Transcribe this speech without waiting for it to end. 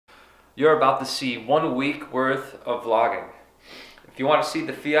You're about to see 1 week worth of vlogging. If you want to see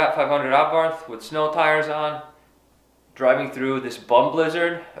the Fiat 500 Abarth with snow tires on, driving through this bum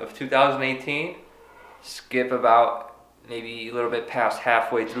blizzard of 2018, skip about maybe a little bit past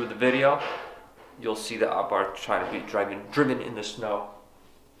halfway through the video, you'll see the Abarth trying to be driven in the snow.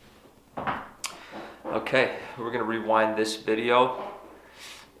 Okay, we're gonna rewind this video.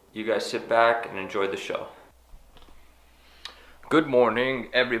 You guys sit back and enjoy the show. Good morning,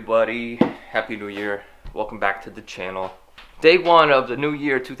 everybody. Happy New Year. Welcome back to the channel. Day one of the new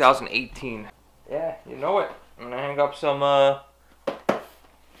year, 2018. Yeah, you know it. I'm gonna hang up some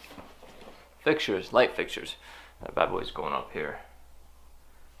fixtures, light fixtures. That bad boy's going up here.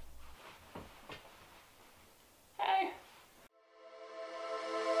 Hey.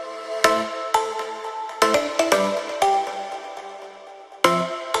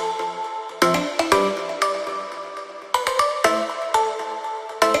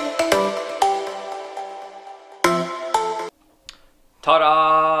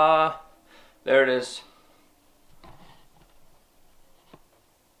 Ta-da! There it is.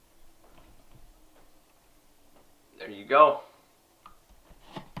 There you go.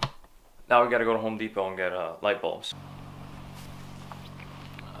 Now we gotta go to Home Depot and get light bulbs.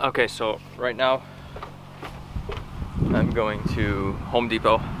 Okay, so right now I'm going to Home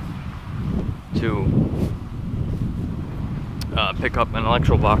Depot to pick up an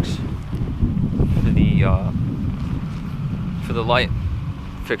electrical box for the light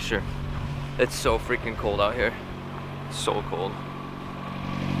fixture. It's so freaking cold out here. So cold.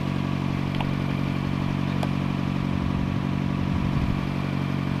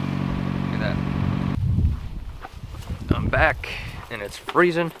 Look at that. I'm back and it's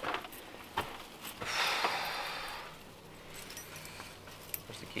freezing.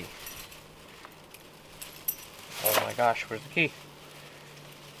 Where's the key? Oh my gosh, where's the key?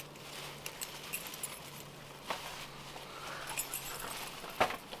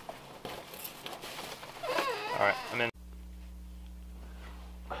 Alright, I'm in.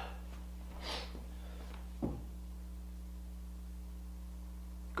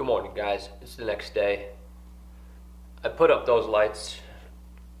 Good morning, guys. It's the next day. I put up those lights.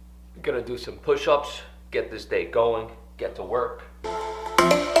 I'm gonna do some push-ups, get this day going, get to work.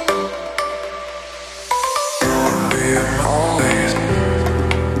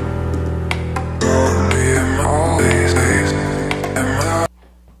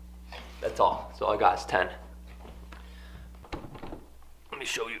 That's all. That's all I got is 10.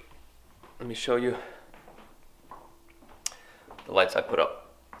 Let me show you the lights I put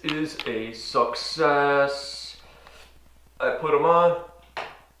up. It is a success. I put them on.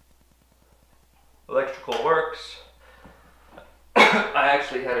 Electrical works. I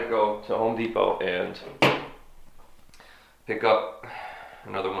actually had to go to Home Depot and pick up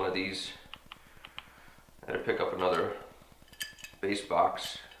another one of these. I had to pick up another base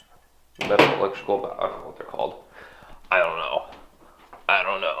box. Metal electrical box. I don't know what they're called. I don't know.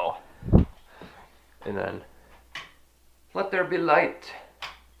 And then let there be light.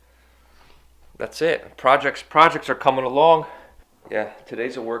 That's it. Projects are coming along. Yeah,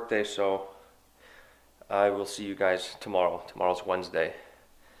 today's a work day, so I will see you guys tomorrow. Tomorrow's Wednesday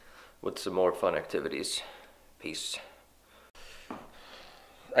with some more fun activities. Peace.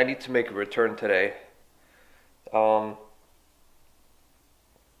 I need to make a return today.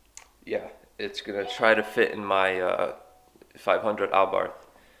 Yeah, it's gonna try to fit in my 500 Abarth.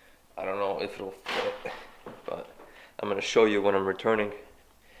 I don't know if it'll fit, but I'm gonna show you when I'm returning.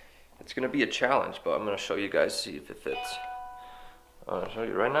 It's gonna be a challenge, but I'm gonna show you guys, see if it fits. I'm gonna show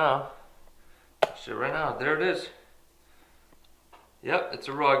you right now. Show you right now. There it is. Yep, it's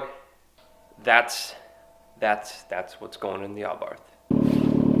a rug. That's what's going in the Abarth.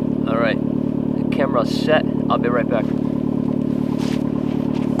 All right, the camera's set. I'll be right back.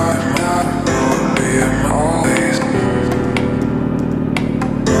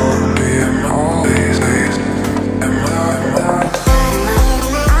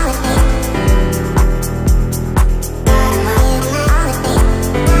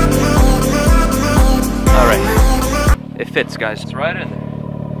 It fits, guys. It's right in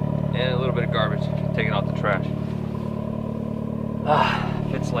there. And a little bit of garbage. Taking out the trash. Ah,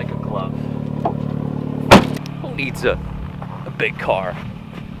 fits like a glove. Who needs a big car?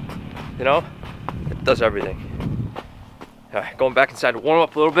 You know? It does everything. Alright, going back inside to warm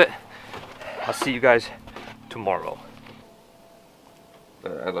up a little bit. I'll see you guys tomorrow.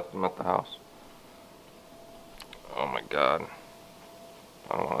 I left them at the house. Oh my god.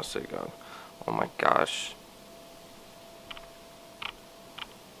 I don't want to say God. Oh my gosh.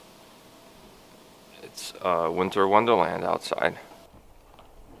 It's winter wonderland outside.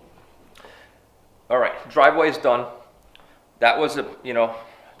 driveway's done. That was a, you know,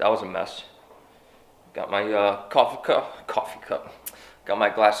 that was a mess. Got my coffee cup. Got my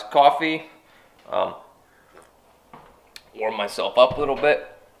glass of coffee. Warm myself up a little bit,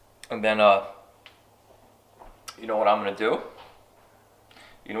 and then you know what I'm gonna do?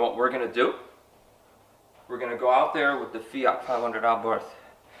 You know what we're gonna do? We're gonna go out there with the Fiat 500 Abarth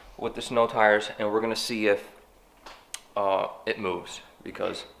with the snow tires, and we're gonna see if it moves,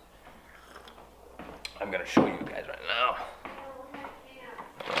 because I'm gonna show you guys right now.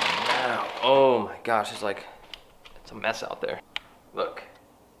 Oh my gosh, it's like, it's a mess out there. Look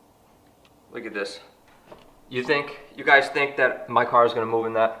at this. You guys think that my car is gonna move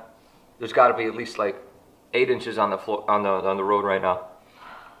in that? There's gotta be at least like 8 inches on the floor, on the road right now.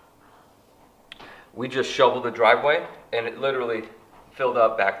 We just shoveled the driveway and it literally filled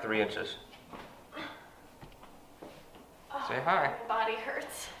up back 3 inches. Oh, say hi. My body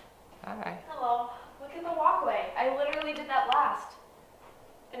hurts. Hi. Hello. Look at the walkway. I literally did that last.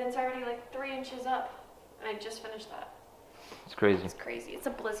 And it's already like 3 inches up. And I just finished that. It's crazy. It's crazy. It's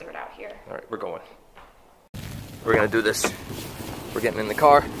a blizzard out here. All right, we're going. We're gonna do this. We're getting in the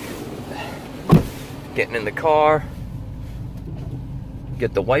car. Getting in the car.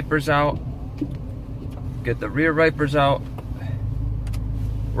 Get the wipers out. Get the rear wipers out.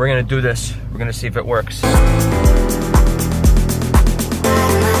 We're gonna do this. We're gonna see if it works.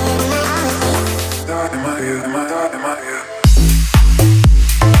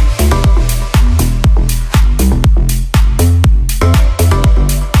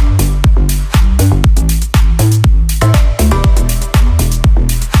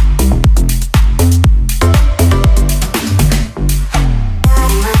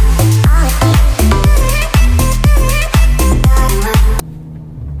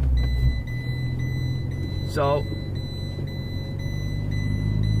 So,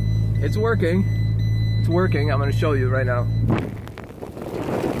 it's working. It's working. I'm going to show you right now.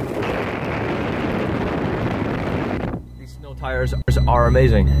 These snow tires are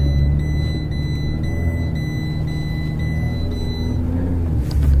amazing.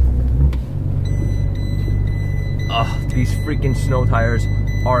 These freaking snow tires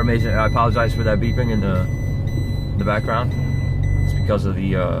are amazing. I apologize for that beeping in the background. It's because of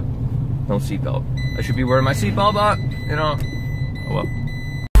the no seatbelt. I should be wearing my seatbelt, but you know, oh well.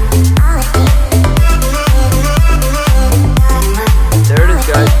 There it is,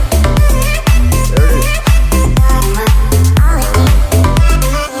 guys.